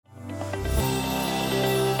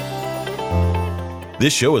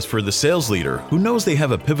This show is for the sales leader who knows they have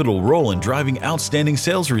a pivotal role in driving outstanding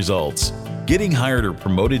sales results. Getting hired or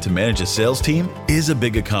promoted to manage a sales team is a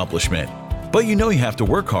big accomplishment, but you know you have to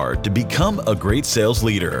work hard to become a great sales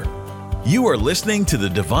leader. You are listening to the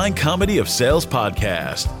Divine Comedy of Sales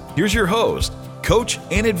podcast. Here's your host, coach,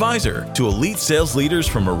 and advisor to elite sales leaders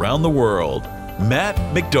from around the world, Matt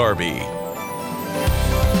McDarby.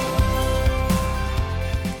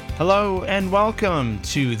 Hello and welcome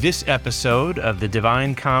to this episode of the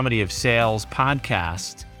Divine Comedy of Sales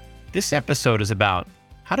podcast. This episode is about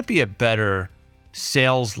how to be a better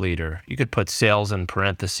sales leader. You could put sales in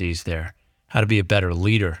parentheses there. How to be a better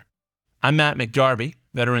leader. I'm Matt McDarby,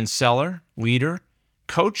 veteran seller, leader,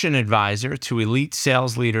 coach, and advisor to elite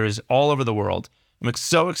sales leaders all over the world. I'm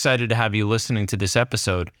so excited to have you listening to this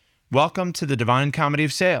episode. Welcome to the Divine Comedy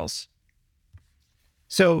of Sales.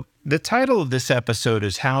 So the title of this episode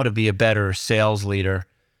is How to Be a Better Sales Leader.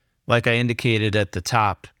 Like I indicated at the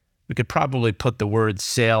top, we could probably put the word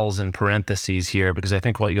sales in parentheses here because I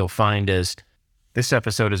think what you'll find is this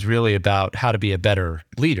episode is really about how to be a better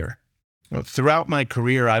leader. Throughout my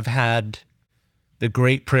career, I've had the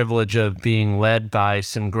great privilege of being led by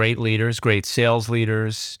some great leaders, great sales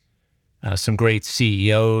leaders, some great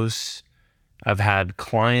CEOs. I've had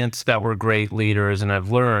clients that were great leaders, and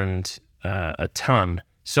I've learned a ton.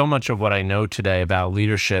 So much of what I know today about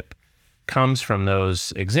leadership comes from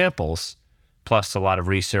those examples, plus a lot of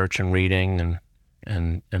research and reading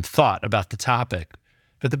and thought about the topic.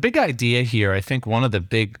 But the big idea here, I think one of the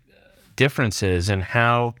big differences in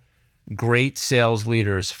how great sales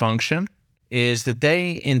leaders function is that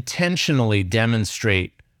they intentionally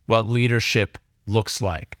demonstrate what leadership looks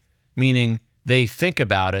like, meaning they think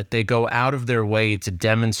about it, they go out of their way to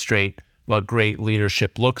demonstrate what great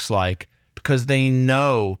leadership looks like because they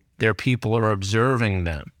know their people are observing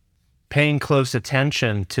them, paying close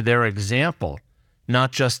attention to their example,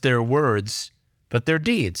 not just their words, but their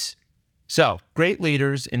deeds. So, great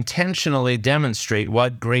leaders intentionally demonstrate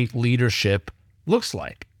what great leadership looks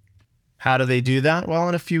like. How do they do that? Well,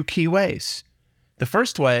 in a few key ways. The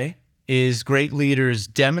first way is great leaders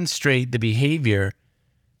demonstrate the behavior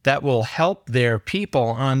that will help their people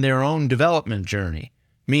on their own development journey,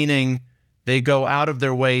 meaning they go out of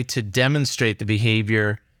their way to demonstrate the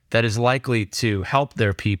behavior that is likely to help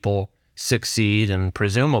their people succeed and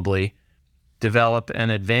presumably develop and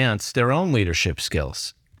advance their own leadership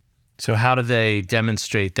skills. So how do they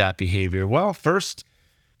demonstrate that behavior? Well, first,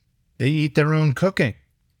 they eat their own cooking.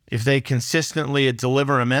 If they consistently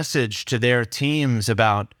deliver a message to their teams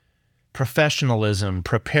about professionalism,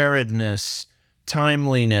 preparedness,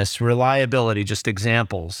 timeliness, reliability, just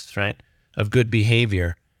examples, right, of good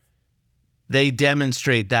behavior, they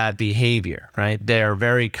demonstrate that behavior, right? They're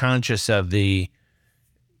very conscious of the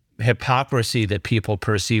hypocrisy that people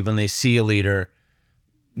perceive when they see a leader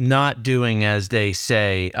not doing as they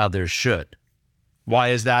say others should. Why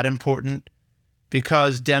is that important?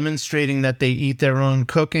 Because demonstrating that they eat their own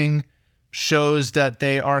cooking shows that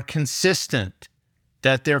they are consistent,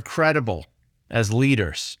 that they're credible as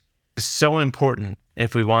leaders. It's so important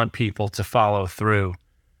if we want people to follow through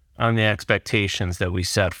on the expectations that we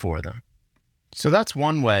set for them. So that's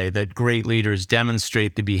one way that great leaders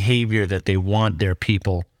demonstrate the behavior that they want their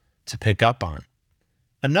people to pick up on.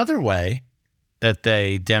 Another way that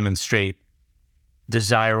they demonstrate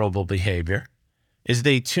desirable behavior is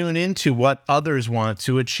they tune into what others want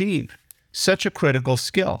to achieve. Such a critical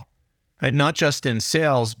skill, right? Not just in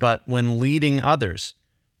sales, but when leading others.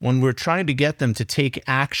 When we're trying to get them to take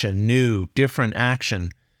action, new, different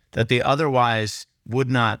action that they otherwise would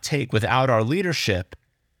not take without our leadership,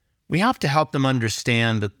 we have to help them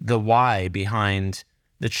understand the why behind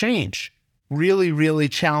the change. Really, really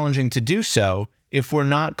challenging to do so if we're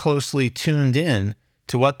not closely tuned in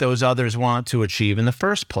to what those others want to achieve in the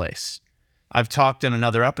first place. I've talked in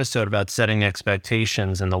another episode about setting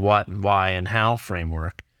expectations and the what and why and how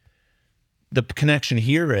framework. The connection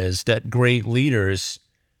here is that great leaders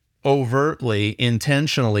overtly,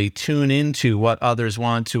 intentionally tune into what others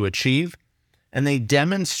want to achieve, and they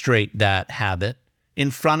demonstrate that habit in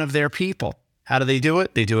front of their people. How do they do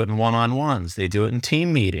it? They do it in one-on-ones. They do it in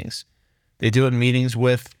team meetings. They do it in meetings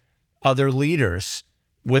with other leaders,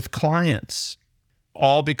 with clients,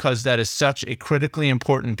 all because that is such a critically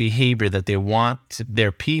important behavior that they want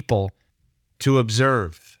their people to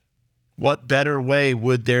observe. What better way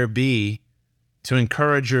would there be to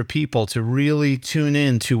encourage your people to really tune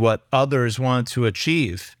in to what others want to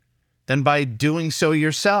achieve than by doing so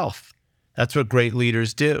yourself? That's what great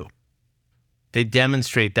leaders do. They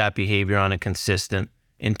demonstrate that behavior on a consistent,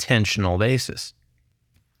 intentional basis.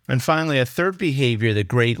 And finally, a third behavior that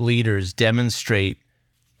great leaders demonstrate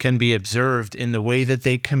can be observed in the way that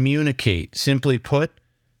they communicate. Simply put,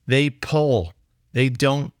 they pull. They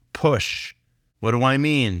don't push. What do I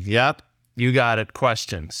mean? Yep, you got it.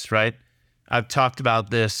 Questions, right? I've talked about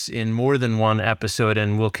this in more than one episode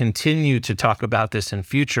and will continue to talk about this in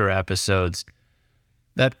future episodes.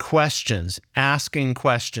 That questions, asking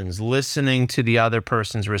questions, listening to the other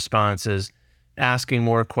person's responses, asking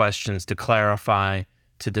more questions to clarify,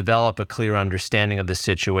 to develop a clear understanding of the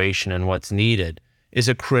situation and what's needed is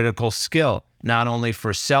a critical skill, not only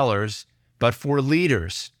for sellers, but for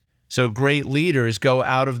leaders. So great leaders go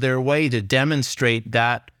out of their way to demonstrate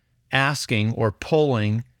that asking or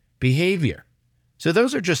pulling behavior. So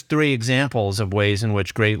those are just 3 examples of ways in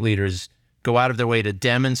which great leaders go out of their way to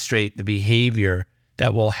demonstrate the behavior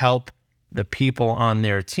that will help the people on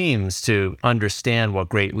their teams to understand what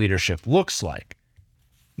great leadership looks like.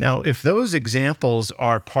 Now, if those examples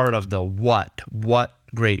are part of the what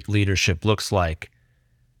great leadership looks like,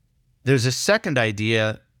 there's a second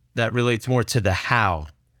idea that relates more to the how,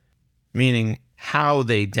 meaning how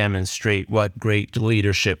they demonstrate what great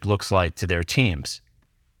leadership looks like to their teams.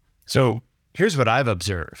 So here's what I've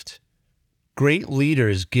observed. Great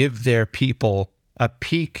leaders give their people a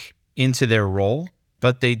peek into their role,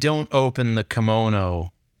 but they don't open the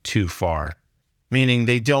kimono too far, meaning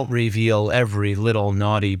they don't reveal every little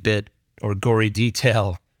naughty bit or gory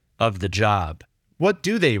detail of the job. What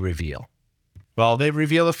do they reveal? Well, they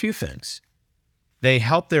reveal a few things. They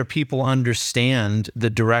help their people understand the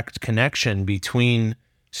direct connection between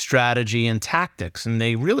strategy and tactics, and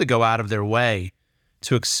they really go out of their way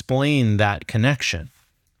to explain that connection.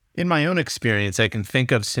 In my own experience, I can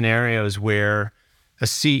think of scenarios where a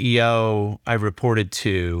CEO I reported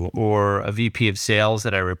to or a VP of sales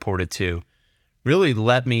that I reported to really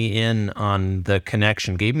let me in on the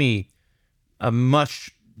connection, gave me a much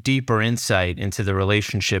deeper insight into the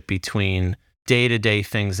relationship between day-to-day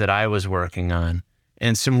things that I was working on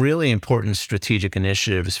and some really important strategic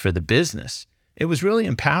initiatives for the business. It was really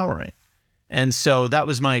empowering. And so that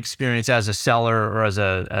was my experience as a seller or as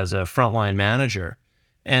a frontline manager.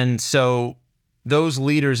 And so those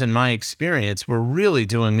leaders in my experience were really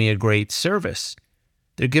doing me a great service.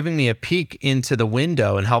 They're giving me a peek into the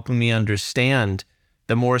window and helping me understand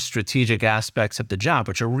the more strategic aspects of the job,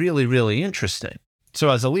 which are really, really interesting. So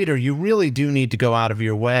as a leader, you really do need to go out of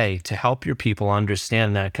your way to help your people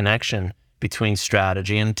understand that connection between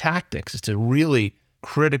strategy and tactics. It's a really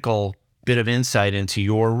critical bit of insight into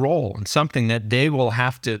your role and something that they will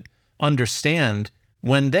have to understand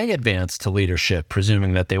when they advance to leadership,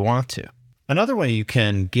 presuming that they want to. Another way you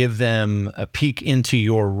can give them a peek into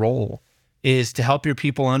your role is to help your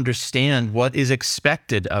people understand what is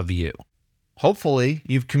expected of you. Hopefully,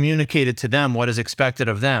 you've communicated to them what is expected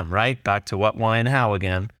of them, right? Back to what, why, and how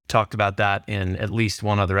again. Talked about that in at least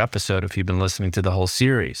one other episode if you've been listening to the whole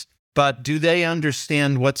series. But do they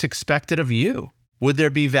understand what's expected of you? Would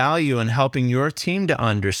there be value in helping your team to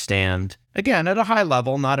understand, again, at a high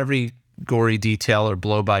level, not every gory detail or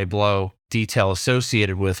blow-by-blow detail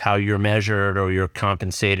associated with how you're measured or you're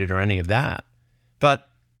compensated or any of that, but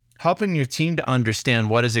helping your team to understand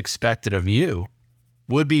what is expected of you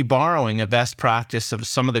would be borrowing a best practice of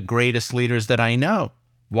some of the greatest leaders that I know.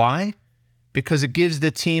 Why? Because it gives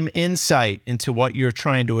the team insight into what you're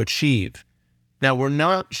trying to achieve. Now, we're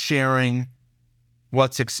not sharing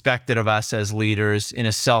what's expected of us as leaders in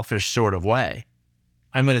a selfish sort of way.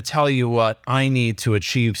 I'm going to tell you what I need to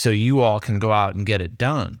achieve so you all can go out and get it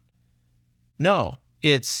done. No,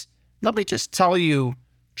 it's, let me just tell you,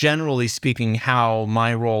 generally speaking, how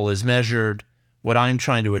my role is measured, what I'm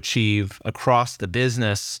trying to achieve across the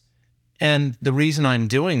business. And the reason I'm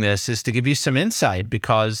doing this is to give you some insight,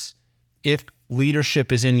 because if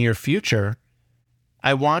leadership is in your future,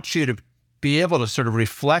 I want you to be able to sort of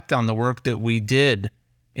reflect on the work that we did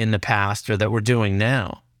in the past or that we're doing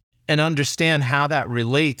now and understand how that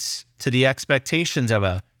relates to the expectations of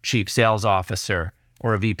a chief sales officer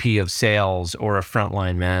or a VP of sales or a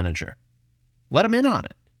frontline manager. Let them in on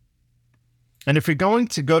it. And if you're going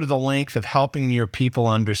to go to the length of helping your people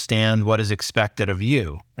understand what is expected of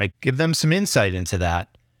you, right, give them some insight into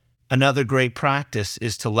that. Another great practice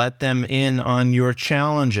is to let them in on your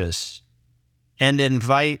challenges and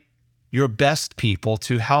invite your best people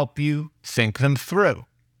to help you think them through.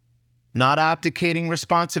 Not abdicating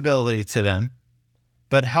responsibility to them,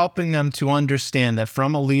 but helping them to understand that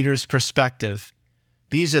from a leader's perspective,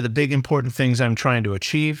 these are the big important things I'm trying to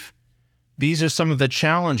achieve. These are some of the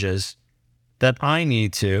challenges that I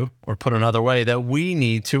need to, or put another way, that we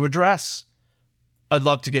need to address. I'd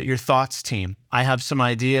love to get your thoughts, team. I have some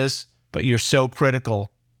ideas, but you're so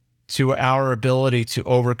critical to our ability to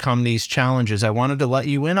overcome these challenges. I wanted to let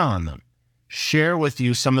you in on them. share with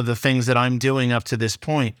you some of the things that I'm doing up to this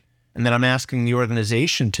point and that I'm asking the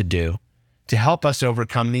organization to do to help us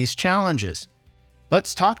overcome these challenges.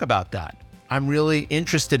 Let's talk about that. I'm really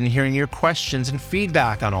interested in hearing your questions and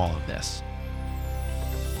feedback on all of this.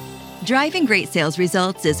 Driving great sales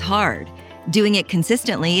results is hard. Doing it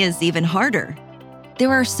consistently is even harder. There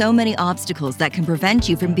are so many obstacles that can prevent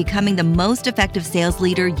you from becoming the most effective sales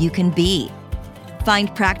leader you can be.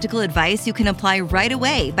 Find practical advice you can apply right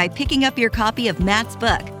away by picking up your copy of Matt's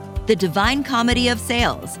book, The Divine Comedy of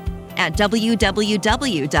Sales, at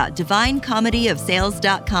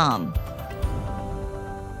www.divinecomedyofsales.com.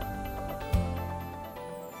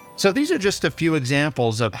 So these are just a few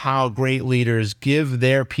examples of how great leaders give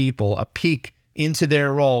their people a peek into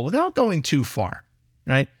their role without going too far,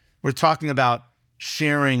 right? We're talking about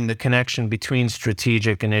sharing the connection between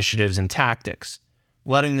strategic initiatives and tactics,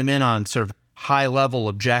 letting them in on sort of high-level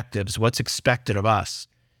objectives, what's expected of us,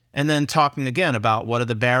 and then talking again about what are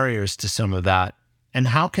the barriers to some of that and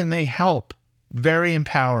how can they help. Very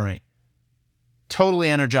empowering. Totally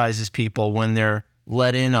energizes people when they're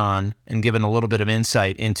let in on and given a little bit of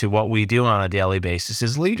insight into what we do on a daily basis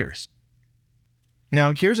as leaders.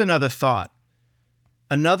 Now, here's another thought.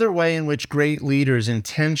 Another way in which great leaders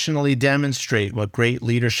intentionally demonstrate what great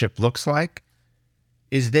leadership looks like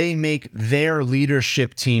is they make their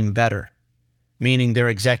leadership team better, meaning their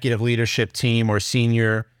executive leadership team or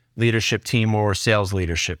senior leadership team or sales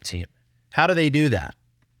leadership team. How do they do that?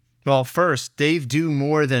 Well, first, they do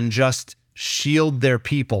more than just shield their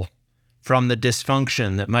people from the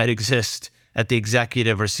dysfunction that might exist at the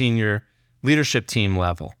executive or senior leadership team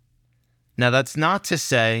level. Now, that's not to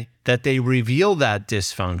say that they reveal that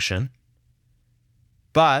dysfunction,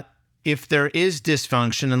 but if there is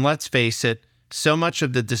dysfunction, and let's face it, so much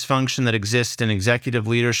of the dysfunction that exists in executive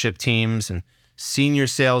leadership teams and senior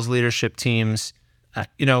sales leadership teams,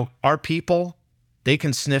 our people, they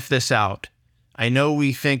can sniff this out. I know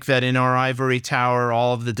we think that in our ivory tower,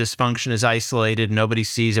 all of the dysfunction is isolated. Nobody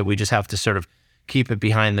sees it. We just have to sort of keep it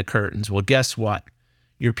behind the curtains. Well, guess what?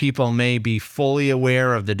 Your people may be fully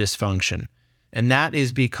aware of the dysfunction. And that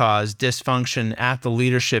is because dysfunction at the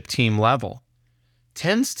leadership team level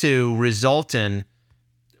tends to result in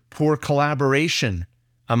poor collaboration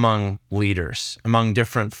among leaders, among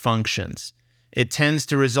different functions. It tends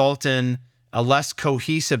to result in a less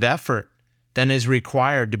cohesive effort than is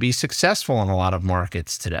required to be successful in a lot of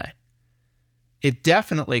markets today. It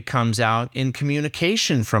definitely comes out in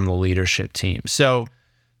communication from the leadership team. So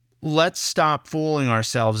let's stop fooling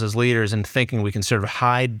ourselves as leaders and thinking we can sort of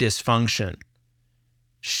hide dysfunction,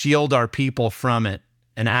 shield our people from it,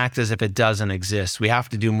 and act as if it doesn't exist. We have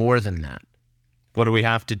to do more than that. What do we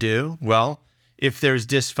have to do? Well, if there's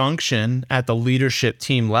dysfunction at the leadership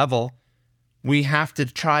team level, we have to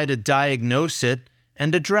try to diagnose it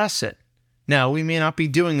and address it. Now, we may not be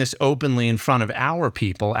doing this openly in front of our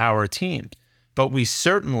people, our team, but we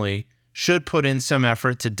certainly should put in some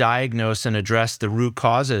effort to diagnose and address the root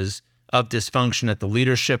causes of dysfunction at the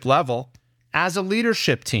leadership level as a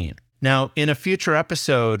leadership team. Now, in a future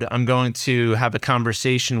episode, I'm going to have a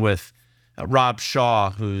conversation with Rob Shaw,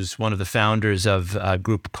 who's one of the founders of a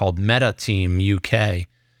group called Meta Team UK,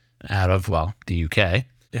 out of, the UK,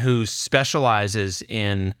 who specializes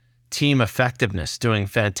in team effectiveness, doing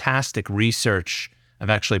fantastic research. I've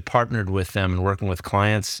actually partnered with them and working with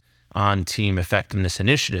clients on team effectiveness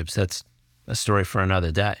initiatives. That's a story for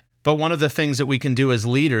another day. But one of the things that we can do as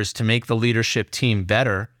leaders to make the leadership team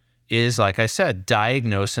better is, like I said,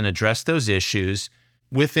 diagnose and address those issues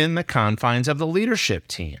within the confines of the leadership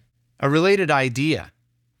team. A related idea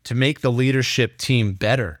to make the leadership team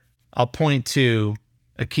better, I'll point to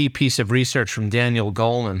a key piece of research from Daniel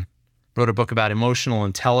Goleman. Wrote a book about emotional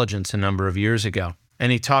intelligence a number of years ago.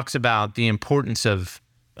 And he talks about the importance of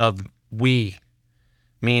we,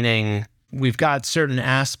 meaning we've got certain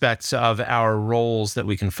aspects of our roles that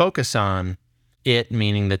we can focus on. It,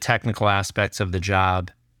 meaning the technical aspects of the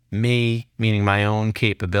job. Me, meaning my own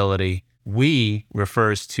capability. We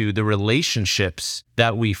refers to the relationships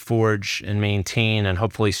that we forge and maintain and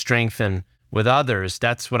hopefully strengthen with others.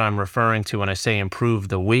 That's what I'm referring to when I say improve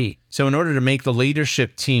the we. So in order to make the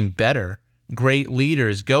leadership team better, great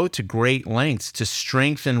leaders go to great lengths to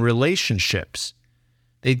strengthen relationships.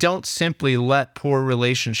 They don't simply let poor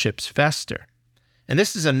relationships fester. And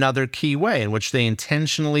this is another key way in which they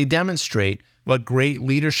intentionally demonstrate what great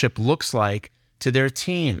leadership looks like to their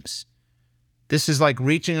teams. This is like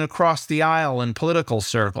reaching across the aisle in political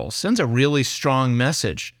circles. Sends a really strong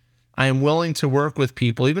message. I am willing to work with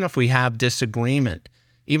people even if we have disagreement,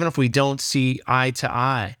 even if we don't see eye to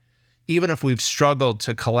eye, even if we've struggled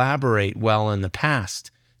to collaborate well in the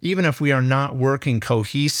past. even if we are not working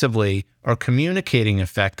cohesively or communicating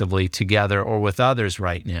effectively together or with others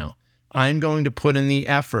right now, I'm going to put in the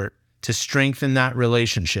effort to strengthen that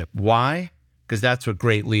relationship. Why? Because that's what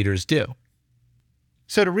great leaders do.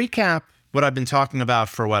 So to recap what I've been talking about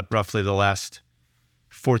for roughly the last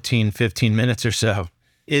 14, 15 minutes or so,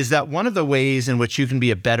 is that one of the ways in which you can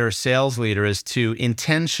be a better sales leader is to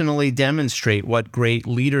intentionally demonstrate what great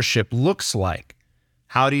leadership looks like.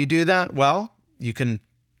 How do you do that? Well, you can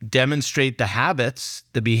demonstrate the habits,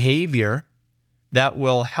 the behavior that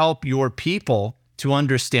will help your people to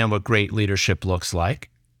understand what great leadership looks like,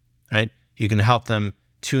 right? You can help them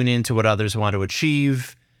tune into what others want to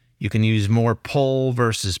achieve. You can use more pull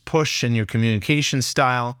versus push in your communication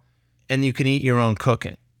style, and you can eat your own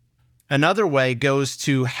cooking. Another way goes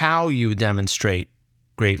to how you demonstrate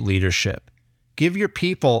great leadership. Give your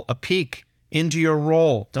people a peek into your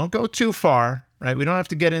role. Don't go too far, right? We don't have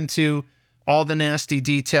to get into all the nasty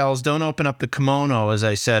details. Don't open up the kimono, as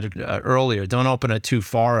I said earlier. Don't open it too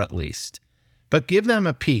far, at least. But give them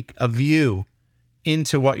a peek, a view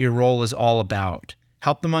into what your role is all about.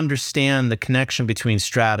 Help them understand the connection between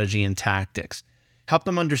strategy and tactics. Help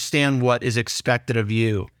them understand what is expected of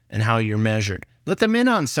you and how you're measured. Let them in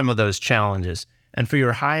on some of those challenges. And for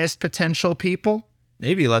your highest potential people,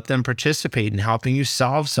 maybe let them participate in helping you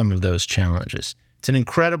solve some of those challenges. It's an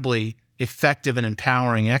incredibly effective and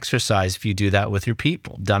empowering exercise if you do that with your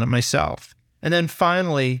people. Done it myself. And then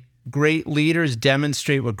finally, great leaders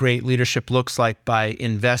demonstrate what great leadership looks like by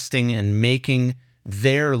investing and making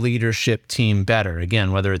their leadership team better.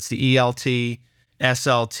 Again, whether it's the ELT,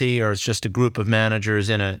 SLT, or it's just a group of managers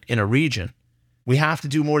in a region. We have to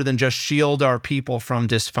do more than just shield our people from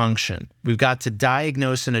dysfunction. We've got to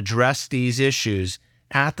diagnose and address these issues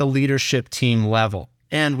at the leadership team level.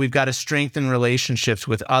 And we've got to strengthen relationships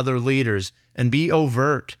with other leaders and be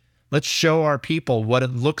overt. Let's show our people what it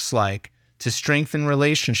looks like to strengthen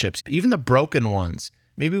relationships, even the broken ones.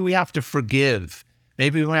 Maybe we have to forgive.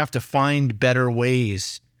 Maybe we have to find better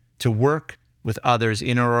ways to work with others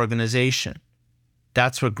in our organization.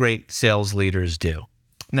 That's what great sales leaders do.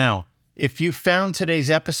 Now, if you found today's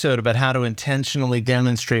episode about how to intentionally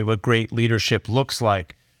demonstrate what great leadership looks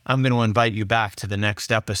like, I'm going to invite you back to the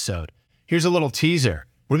next episode. Here's a little teaser.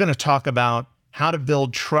 We're going to talk about how to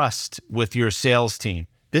build trust with your sales team.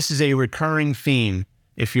 This is a recurring theme.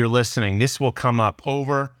 If you're listening, this will come up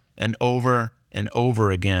over and over and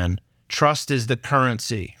over again. Trust is the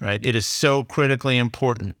currency, right? It is so critically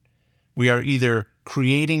important. We are either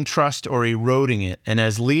creating trust or eroding it. And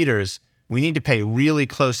as leaders, we need to pay really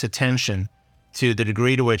close attention to the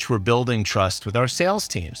degree to which we're building trust with our sales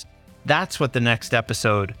teams. That's what the next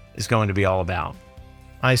episode is going to be all about.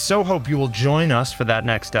 I so hope you will join us for that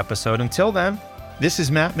next episode. Until then, this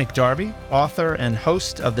is Matt McDarby, author and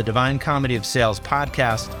host of the Divine Comedy of Sales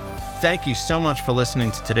podcast. Thank you so much for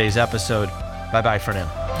listening to today's episode. Bye-bye for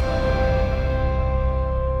now.